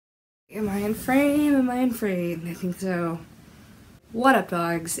Am I in frame? Am I in frame? I think so. What up,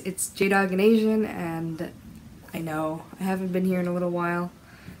 dogs? It's J-Dog and Asian, and I know I haven't been here in a little while.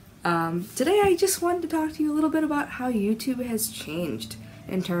 Today I just wanted to talk to you a little bit about how YouTube has changed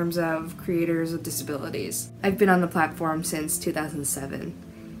in terms of creators with disabilities. I've been on the platform since 2007,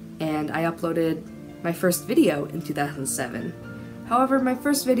 and I uploaded my first video in 2007. However, my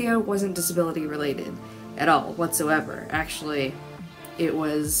first video wasn't disability related at all whatsoever. Actually, it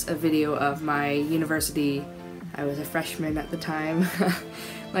was a video of my university, I was a freshman at the time,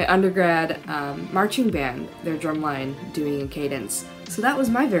 my undergrad marching band, their drumline doing a cadence. So that was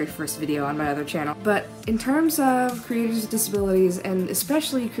my very first video on my other channel. But in terms of creators with disabilities, and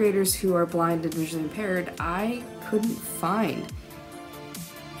especially creators who are blind and visually impaired, I couldn't find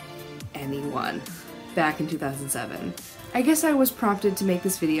anyone back in 2007. I guess I was prompted to make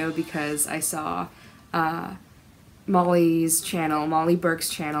this video because I saw Molly Burke's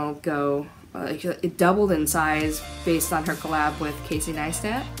channel go, it doubled in size based on her collab with Casey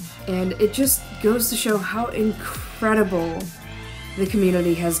Neistat, and it just goes to show how incredible the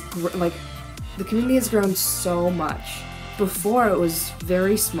community has, the community has grown so much. Before it was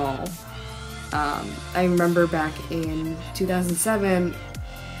very small. I remember back in 2007,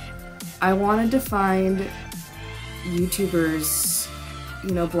 I wanted to find YouTubers,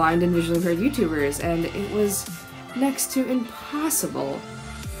 you know, blind and visually impaired YouTubers, and it was next to impossible.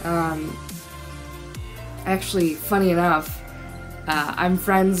 Actually, funny enough, I'm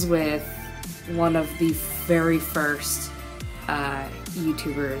friends with one of the very first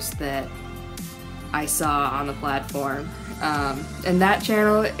YouTubers that I saw on the platform, and that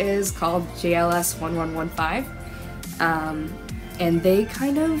channel is called JLS1115, and they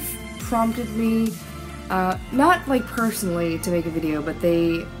kind of prompted me, not like personally to make a video, but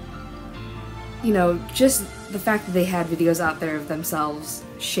they, you know, just the fact that they had videos out there of themselves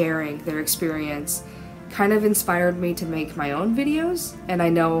sharing their experience kind of inspired me to make my own videos. And I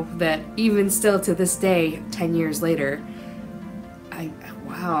know that even still to this day, 10 years later,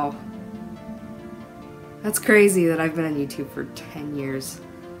 wow. That's crazy that I've been on YouTube for 10 years.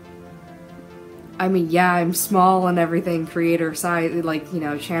 I mean, yeah, I'm small and everything, creator size, like, you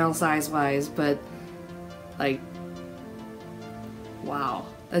know, channel size wise, but like, wow.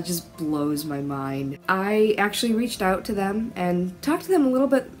 That just blows my mind. I actually reached out to them and talked to them a little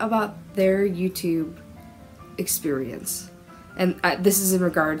bit about their YouTube experience. And this is in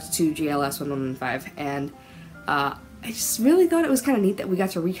regards to JLS1115, and I just really thought it was kind of neat that we got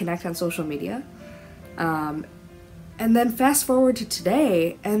to reconnect on social media. And then fast forward to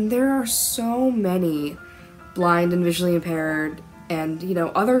today, and there are so many blind and visually impaired and, you know,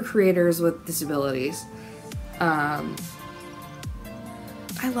 other creators with disabilities.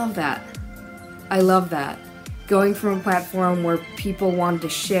 I love that. I love that. Going from a platform where people wanted to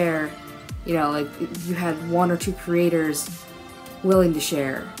share, you know, like you had one or two creators willing to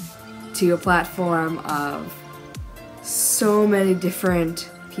share, to a platform of so many different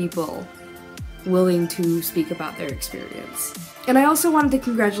people willing to speak about their experience. And I also wanted to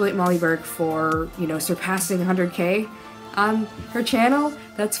congratulate Molly Burke for, you know, surpassing 100K on her channel.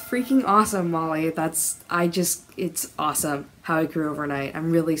 That's freaking awesome, Molly. It's awesome how it grew overnight.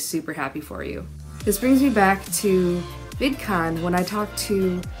 I'm really super happy for you. This brings me back to VidCon when I talked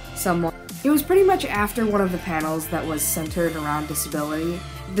to someone. It was pretty much after one of the panels that was centered around disability.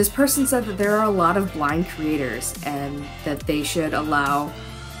 This person said that there are a lot of blind creators and that they should allow,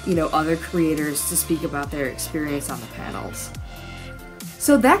 you know, other creators to speak about their experience on the panels.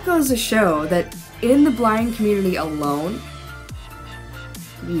 So that goes to show that in the blind community alone,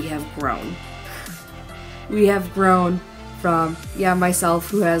 we have grown. We have grown from, yeah, myself,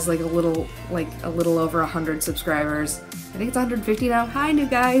 who has like a little over 100 subscribers. I think it's 150 now. Hi, new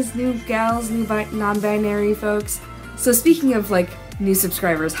guys, new gals, new non-binary folks. So speaking of like new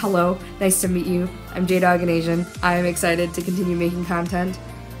subscribers, hello, nice to meet you. I'm J-Dog and Asian. I'm excited to continue making content,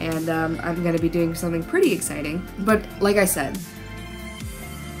 and I'm gonna be doing something pretty exciting. But like I said,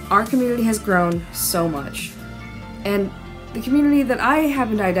 our community has grown so much, and the community that I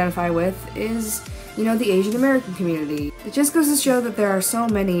happen to identify with is, you know, the Asian American community. It just goes to show that there are so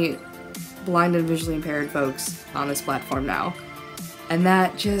many blind and visually impaired folks on this platform now, and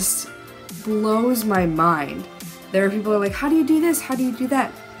that just blows my mind. There are people who are like, how do you do this? How do you do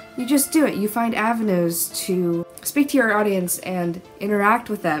that? You just do it. You find avenues to speak to your audience and interact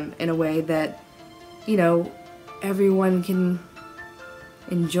with them in a way that, you know, everyone can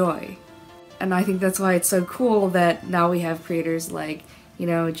enjoy. And I think that's why it's so cool that now we have creators like, you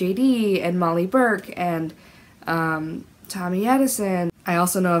know, JD and Molly Burke and Tommy Edison. I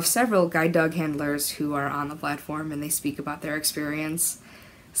also know of several guide dog handlers who are on the platform and they speak about their experience.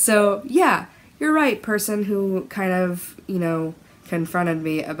 So yeah, you're right, person who kind of, you know, confronted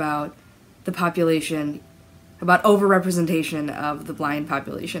me about the population, about overrepresentation of the blind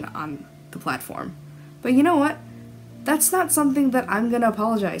population on the platform. But you know what? That's not something that I'm gonna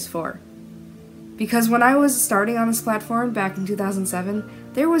apologize for. Because when I was starting on this platform back in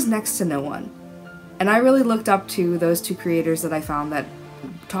 2007, there was next to no one. And I really looked up to those two creators that I found that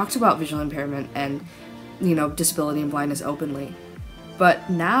talked about visual impairment and, you know, disability and blindness openly. But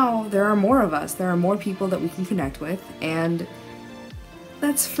now there are more of us, there are more people that we can connect with, and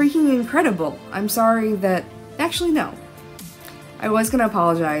that's freaking incredible. I'm sorry that, actually no. I was gonna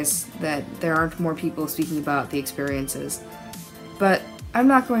apologize that there aren't more people speaking about the experiences, but I'm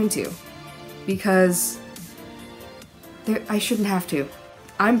not going to, because I shouldn't have to.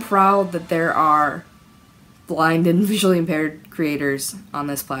 I'm proud that there are blind and visually impaired creators on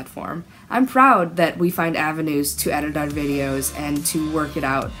this platform. I'm proud that we find avenues to edit our videos and to work it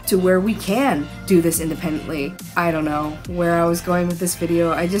out to where we can do this independently. I don't know where I was going with this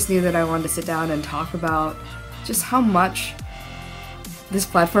video. I just knew that I wanted to sit down and talk about just how much this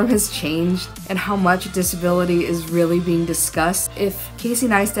platform has changed and how much disability is really being discussed. If Casey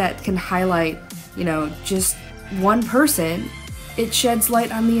Neistat can highlight, you know, just one person, it sheds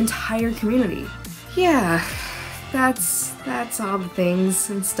light on the entire community. Yeah, that's all the things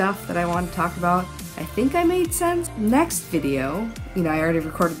and stuff that I want to talk about. I think I made sense. Next video, you know, I already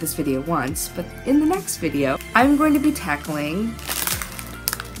recorded this video once, but in the next video, I'm going to be tackling,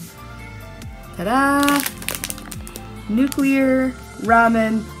 ta-da, nuclear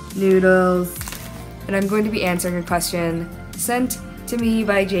ramen noodles, and I'm going to be answering a question sent to me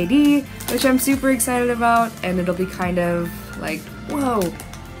by JD, which I'm super excited about, and it'll be kind of like, whoa,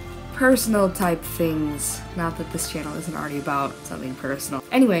 personal type things. Not that this channel isn't already about something personal.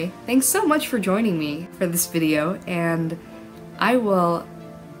 Anyway, thanks so much for joining me for this video, and I will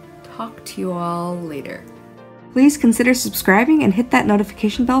talk to you all later. Please consider subscribing and hit that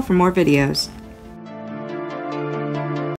notification bell for more videos.